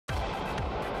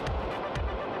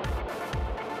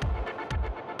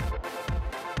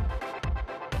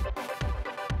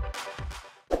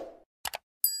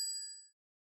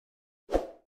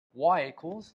y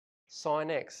equals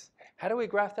sine x. How do we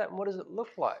graph that and what does it look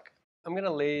like? I'm going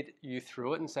to lead you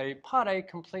through it and say, part A,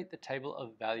 complete the table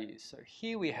of values. So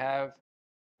here we have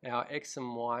our x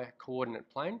and y coordinate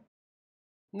plane.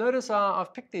 Notice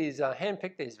I've picked these,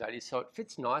 hand-picked these values so it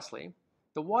fits nicely.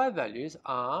 The y values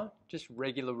are just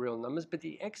regular real numbers, but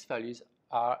the x values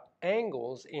are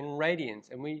angles in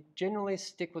radians, and we generally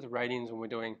stick with radians when we're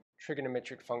doing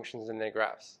trigonometric functions and their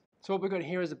graphs. So what we've got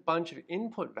here is a bunch of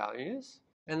input values,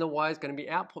 and the y is going to be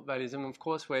output values, and of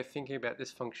course we're thinking about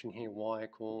this function here, y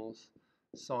equals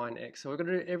sine x. So we're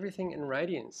going to do everything in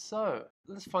radians. So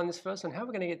let's find this first one. How are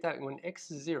we going to get that when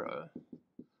x is 0?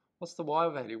 What's the y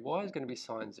value? Y is going to be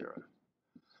sine 0.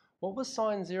 What was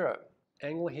sine 0?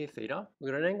 Angle here theta.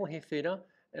 We've got an angle here theta.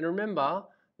 And remember,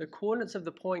 the coordinates of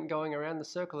the point going around the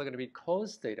circle are going to be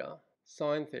cos theta,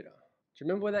 sine theta. Do you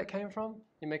remember where that came from?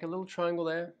 You make a little triangle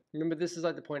there. Remember, this is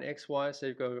like the point x, y. So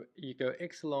you go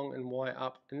x along and y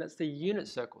up. And that's the unit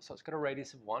circle. So it's got a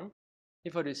radius of 1.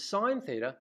 If I do sine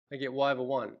theta, I get y over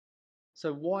 1.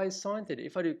 So y is sine theta.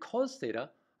 If I do cos theta,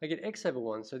 I get x over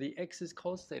 1. So the x is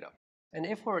cos theta. And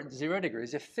if we're at 0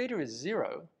 degrees, if theta is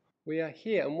 0, we are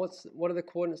here. And what are the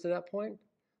coordinates at that point?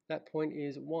 That point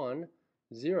is 1,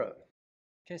 0.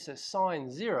 Okay, so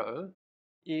sine 0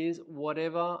 is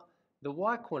whatever the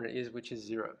y coordinate is, which is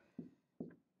 0.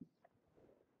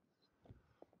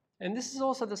 And this is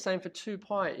also the same for 2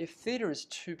 pi. If theta is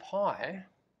 2 pi,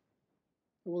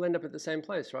 we'll end up at the same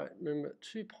place, right? Remember,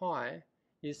 2 pi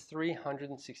is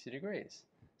 360 degrees.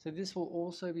 So this will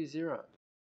also be 0.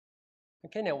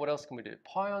 Okay, now what else can we do?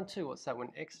 Pi on 2, what's that when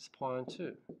x is pi on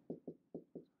 2?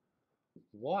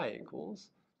 Y equals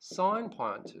sine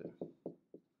pi on 2,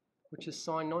 which is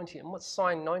sine 90. And what's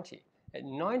sine 90? At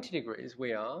 90 degrees,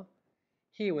 we are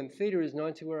here. When theta is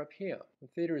 90, we're up here. When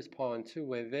theta is pi on 2,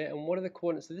 we're there. And what are the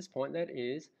coordinates at this point? That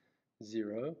is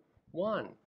 0, 1.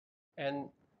 And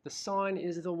the sine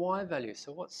is the y value.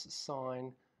 So what's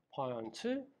sine pi on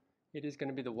 2? It is going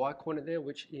to be the y coordinate there,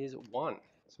 which is 1.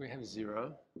 So we have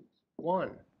 0,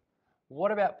 1.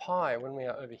 What about pi when we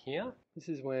are over here? This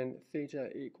is when theta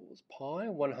equals pi,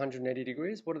 180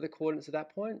 degrees. What are the coordinates at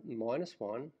that point? Minus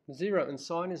 1, 0. And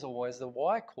sine is always the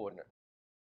y coordinate.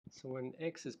 So when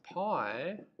x is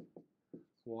pi,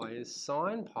 y is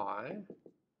sine pi,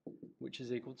 which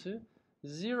is equal to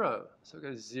 0. So it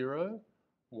goes 0,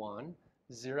 1,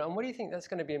 0. And what do you think that's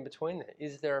going to be in between there?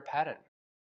 Is there a pattern?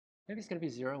 Maybe it's going to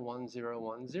be 0, 1, 0,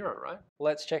 1, 0, right?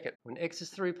 Let's check it. When x is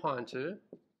 3 pi on 2,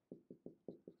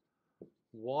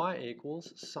 y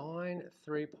equals sine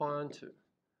 3 pi on 2.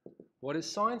 What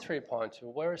is sine 3 pi on 2?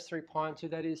 Where is 3 pi on 2?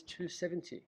 That is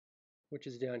 270, which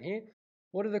is down here.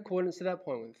 What are the coordinates at that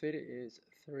point when theta is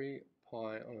 3 pi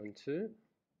on 2?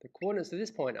 The coordinates at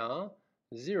this point are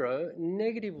 0,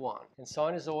 negative 1. And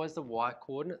sine is always the y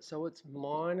coordinate, so it's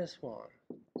minus 1.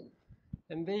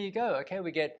 And there you go. Okay,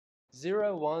 we get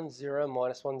 0, 1, 0,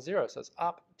 minus 1, 0. So it's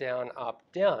up, down, up,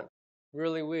 down.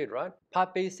 Really weird, right?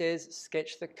 Part B says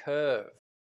sketch the curve.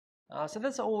 So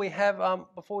that's all we have.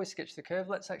 Before we sketch the curve,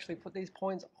 let's actually put these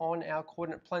points on our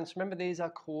coordinate planes. Remember, these are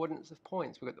coordinates of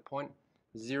points. We've got the point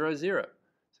 0, 0.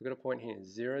 So we've got a point here,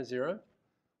 0, 0.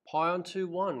 Pi on 2,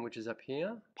 1, which is up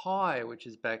here. Pi, which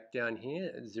is back down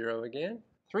here at 0 again.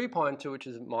 3 pi on 2, which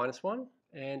is minus 1.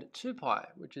 And 2 pi,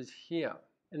 which is here.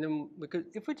 And then we could,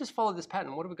 if we just follow this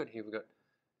pattern, what have we got here? We've got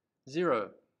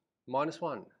 0, minus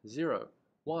 1, 0,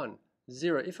 1,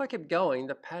 0. If I kept going,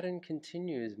 the pattern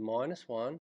continues, minus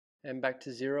 1, and back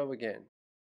to 0 again.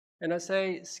 And I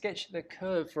say sketch the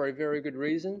curve for a very good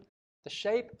reason. The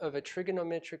shape of a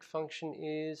trigonometric function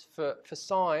is, for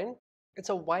sine, it's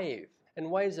a wave. And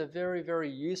waves are very,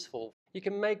 very useful. You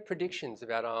can make predictions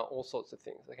about all sorts of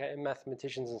things, okay? And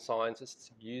mathematicians and scientists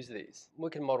use these.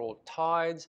 We can model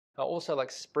tides, also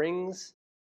like springs,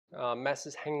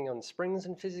 masses hanging on springs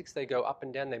in physics. They go up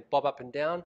and down, they bob up and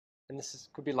down. And this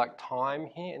could be like time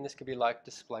here, and this could be like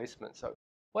displacement. So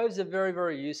waves are very,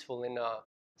 very useful in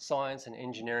science and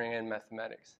engineering and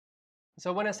mathematics.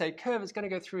 So when I say curve, it's going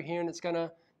to go through here and it's going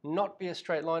to not be a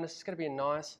straight line. It's going to be a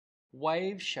nice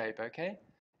wave shape, okay?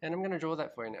 And I'm going to draw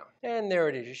that for you now. And there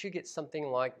it is. You should get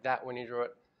something like that when you draw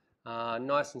it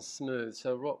nice and smooth.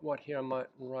 So what here, I might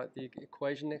write the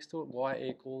equation next to it. Y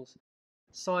equals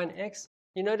sine x.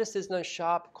 You notice there's no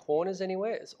sharp corners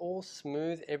anywhere. It's all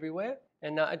smooth everywhere.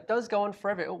 And it does go on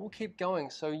forever. It will keep going.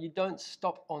 So you don't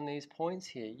stop on these points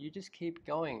here. You just keep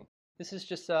going. This is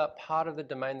just a part of the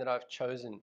domain that I've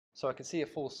chosen, so I can see a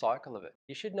full cycle of it.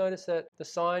 You should notice that the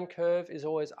sine curve is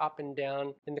always up and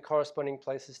down in the corresponding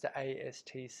places to A, S,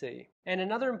 T, C. And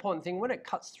another important thing, when it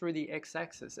cuts through the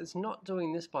x-axis, it's not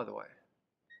doing this, by the way.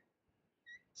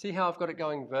 See how I've got it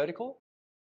going vertical?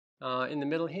 in the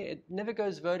middle here, it never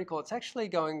goes vertical. It's actually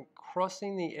going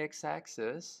crossing the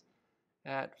x-axis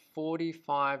at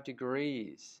 45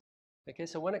 degrees. Okay,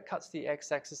 so when it cuts the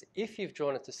x-axis, if you've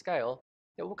drawn it to scale,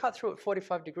 it will cut through at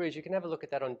 45 degrees. You can have a look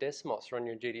at that on Desmos or on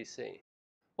your GDC.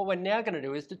 What we're now going to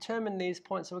do is determine these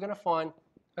points. So we're going to find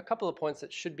a couple of points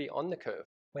that should be on the curve.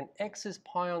 When x is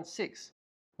pi on 6,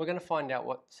 we're going to find out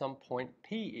what some point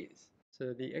P is.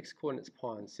 So the x-coordinate is pi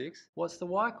on 6. What's the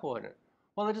y-coordinate?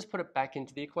 Well, I just put it back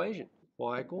into the equation.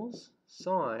 Y equals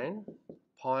sine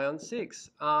pi on 6.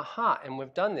 Aha, and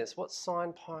we've done this. What's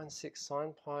sine pi on 6?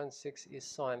 Sine pi on 6 is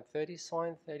sine 30.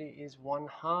 Sine 30 is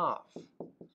 1/2.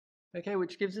 Okay,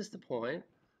 which gives us the point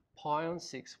pi on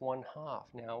 6 1/2.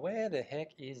 Now, where the heck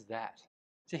is that?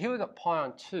 So here we've got pi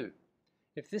on 2.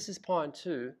 If this is pi on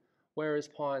 2, where is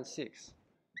pi on 6?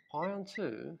 Pi on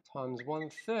 2 times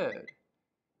 1/3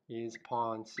 is pi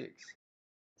on 6.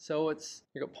 So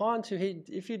you've got pi on 2 here.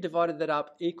 If you divided that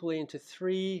up equally into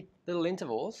 3 little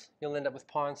intervals, you'll end up with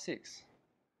pi on 6.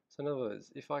 So in other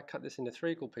words, if I cut this into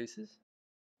 3 equal pieces,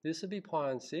 this will be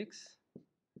pi on 6.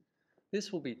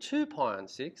 This will be 2 pi on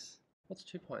 6. What's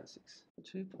 2 pi on 6?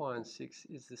 2 pi on 6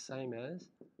 is the same as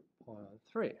pi on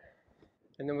 3.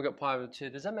 And then we've got pi over 2.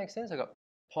 Does that make sense? I've got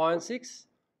pi on 6,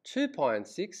 2 pi on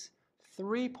 6,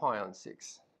 3 pi on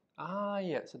 6.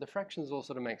 Yeah, so the fractions all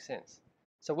sort of make sense.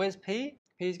 So where's P?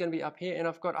 P is going to be up here, and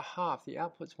I've got a half. The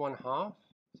output's 1/2.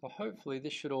 So hopefully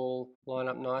this should all line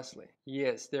up nicely.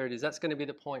 Yes, there it is. That's going to be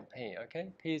the point P,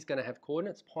 okay? P is going to have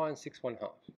coordinates pi on 6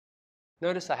 1/2.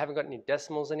 Notice I haven't got any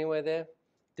decimals anywhere there.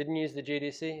 Didn't use the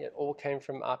GDC. It all came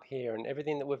from up here and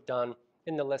everything that we've done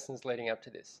in the lessons leading up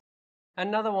to this.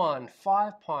 Another one,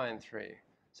 5 pi on 3.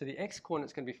 So the x-coordinate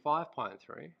is going to be 5 pi on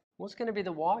 3. What's going to be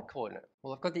the y-coordinate?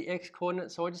 Well, I've got the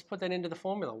x-coordinate, so I just put that into the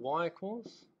formula. Y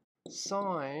equals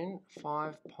sine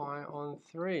 5 pi on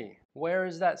 3. Where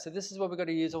is that? So this is where we've got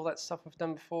to use all that stuff we've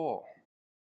done before.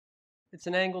 It's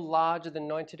an angle larger than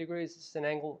 90 degrees. It's an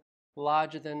angle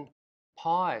larger than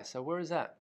pi. So where is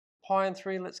that? Pi on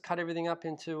 3, let's cut everything up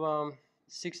into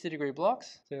 60-degree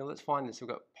blocks. So let's find this. We've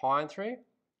got pi on 3,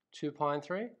 2 pi on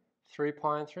 3, 3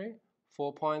 pi on 3,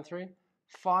 4 pi on 3,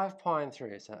 5 pi on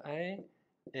 3. So A,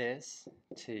 S,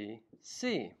 T,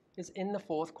 C is in the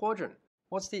 4th quadrant.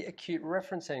 What's the acute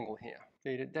reference angle here?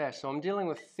 Theta dash. So I'm dealing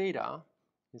with theta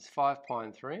is 5 pi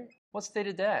on 3. What's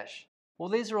theta dash? Well,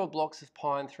 these are all blocks of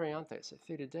pi on 3, aren't they? So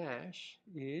theta dash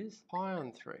is pi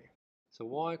on 3. So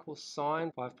y equals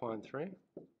sine 5 pi on 3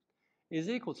 is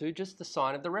equal to just the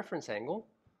sine of the reference angle,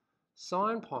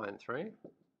 sine pi on 3.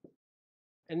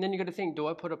 And then you've got to think, do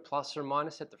I put a plus or a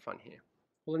minus at the front here?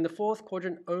 Well, in the 4th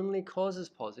quadrant, only cos is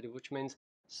positive, which means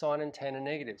sine and tan are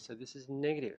negative. So this is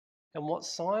negative. And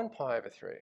what's sine pi over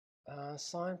 3?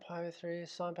 Sine pi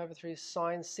over 3 is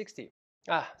sine 60.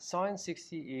 Sine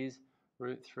 60 is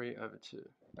root 3 over 2.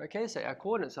 Okay, so our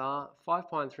coordinates are 5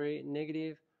 pi on 3,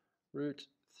 negative root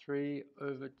 3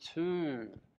 over 2.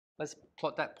 Let's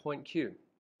plot that point Q.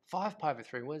 5 pi over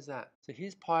 3, where's that? So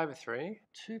here's pi over 3,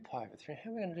 2 pi over 3.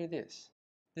 How are we going to do this?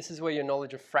 This is where your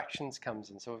knowledge of fractions comes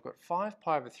in. So we've got 5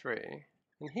 pi over 3.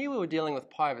 And here we were dealing with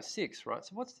pi over 6, right?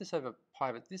 So what's this over pi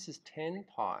over? This is 10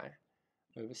 pi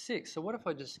over 6. So what if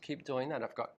I just keep doing that?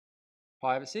 I've got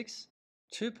pi over 6,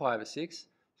 2 pi over 6,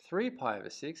 3 pi over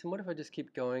 6. And what if I just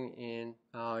keep going in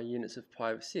units of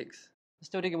pi over 6? Let's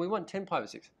do it again. We want 10 pi over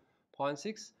 6. Pi on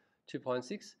 6, 2 pi on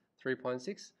 6, 3 pi on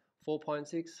 6, 4 pi on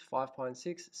 6, 5 pi on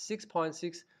 6, 6 pi on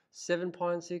 6, 7 pi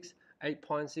on 6, 8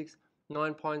 pi on 6,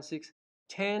 9 pi on 6,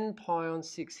 10 pi on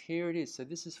 6. Here it is. So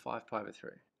this is 5 pi over 3.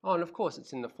 Oh, and of course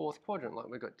it's in the 4th quadrant like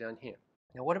we got down here.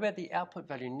 Now what about the output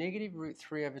value? Negative root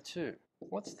 3 over 2.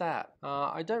 What's that?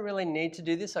 I don't really need to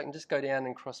do this. I can just go down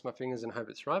and cross my fingers and hope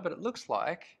it's right. But it looks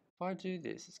like if I do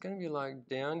this, it's going to be like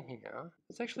down here.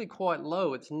 It's actually quite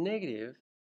low. It's negative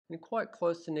and quite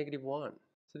close to negative 1.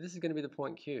 So this is going to be the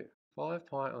point Q. 5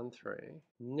 pi on 3,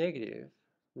 negative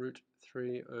root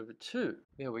 3 over 2.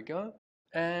 There we go.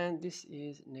 And this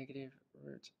is negative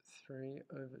root 3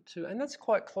 over 2. And that's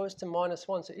quite close to minus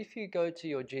 1. So if you go to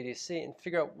your GDC and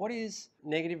figure out what is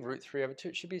negative root 3 over 2,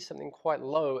 it should be something quite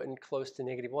low and close to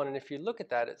negative 1. And if you look at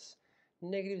that, it's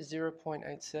negative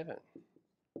 0.87,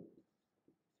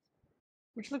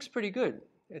 which looks pretty good.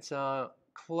 It's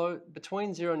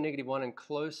between 0 and negative 1 and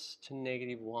close to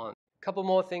negative 1. A couple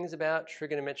more things about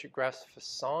trigonometric graphs for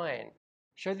sine.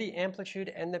 Show the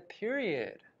amplitude and the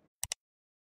period.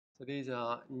 So these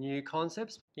are new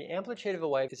concepts. The amplitude of a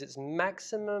wave is its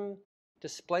maximum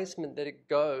displacement that it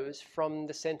goes from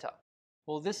the center.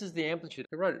 Well, this is the amplitude.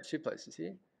 I wrote it 2 places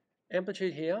here.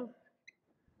 Amplitude here.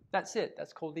 That's it.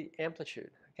 That's called the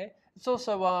amplitude. Okay. It's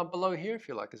also below here if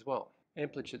you like as well.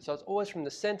 Amplitude. So it's always from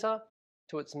the center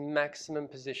to its maximum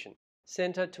position.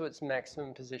 Center to its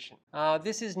maximum position.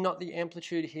 This is not the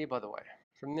amplitude here, by the way.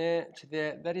 From there to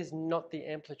there, that is not the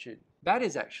amplitude. That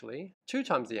is actually 2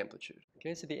 times the amplitude.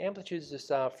 Okay, so the amplitude is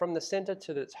just from the center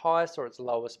to its highest or its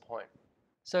lowest point.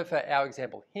 So for our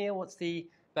example here, what's the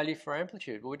value for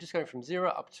amplitude? Well, we're just going from 0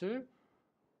 up to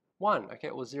 1, okay,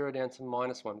 or 0 down to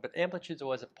 -1, but amplitude is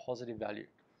always a positive value.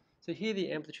 So here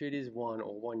the amplitude is 1,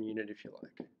 or 1 unit if you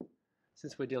like,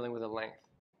 since we're dealing with a length.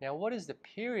 Now what is the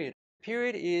period?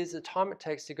 Period is the time it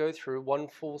takes to go through one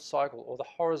full cycle, or the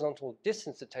horizontal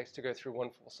distance it takes to go through one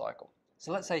full cycle.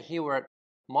 So let's say here we're at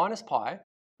 -pi.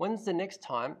 When's the next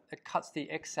time it cuts the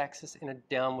x-axis in a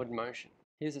downward motion?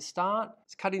 Here's a start,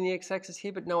 it's cutting the x-axis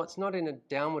here, but no, it's not in a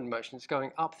downward motion, it's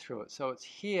going up through it. So it's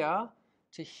here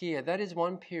to here. That is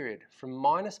one period, from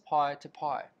 -pi to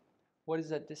pi. What is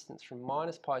that distance from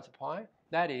 -pi to pi?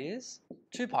 That is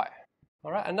 2pi.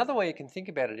 All right, another way you can think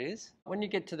about it is, when you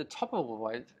get to the top of a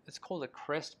wave, it's called a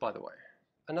crest, by the way.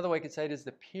 Another way you could say it is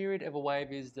the period of a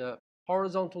wave is the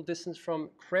horizontal distance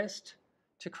from crest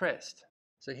to crest.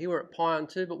 So here we're at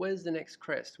pi/2, but where's the next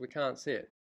crest? We can't see it.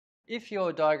 If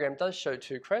your diagram does show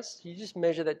 2 crests, you just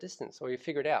measure that distance, or you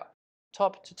figure it out.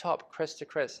 Top to top, crest to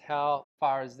crest, how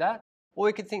far is that? Or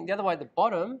you could think the other way at the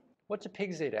bottom, what do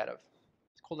pigs eat out of?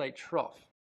 It's called a trough.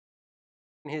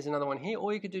 And here's another one here,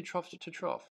 or you could do trough to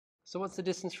trough. So what's the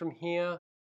distance from here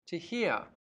to here?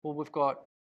 Well, we've got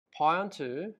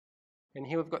pi/2, and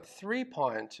here we've got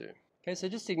 3pi/2. Okay, so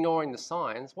just ignoring the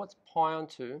signs, what's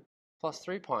pi/2 plus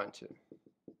 3pi/2?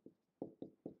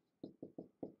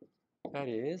 That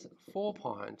is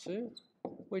 4pi/2,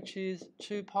 which is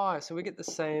 2pi. So we get the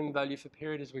same value for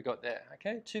period as we got there.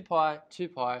 Okay,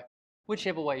 2pi,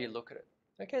 whichever way you look at it.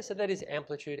 Okay, so that is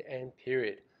amplitude and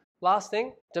period. Last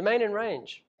thing, domain and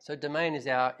range. So domain is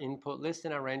our input list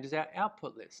and our range is our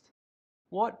output list.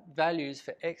 What values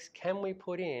for x can we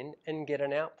put in and get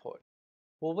an output?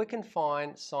 Well, we can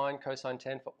find sine, cosine,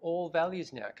 tan for all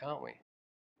values now, can't we?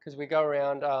 Because we go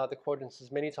around the quadrants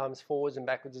as many times forwards and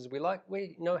backwards as we like,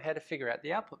 we know how to figure out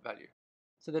the output value.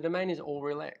 So the domain is all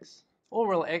real x. All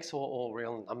real x or all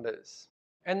real numbers.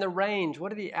 And the range,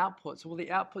 what are the outputs? Well, the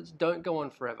outputs don't go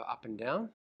on forever, up and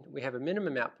down. We have a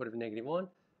minimum output of -1,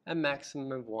 a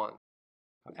maximum of 1.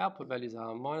 Our output values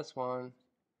are -1,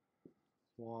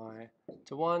 y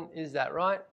to 1. Is that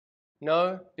right?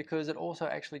 No, because it also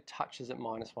actually touches at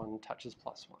 -1 and touches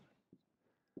 +1.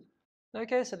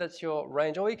 Okay, so that's your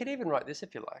range, or you could even write this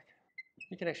if you like.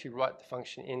 You can actually write the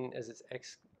function in as its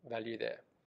x value there.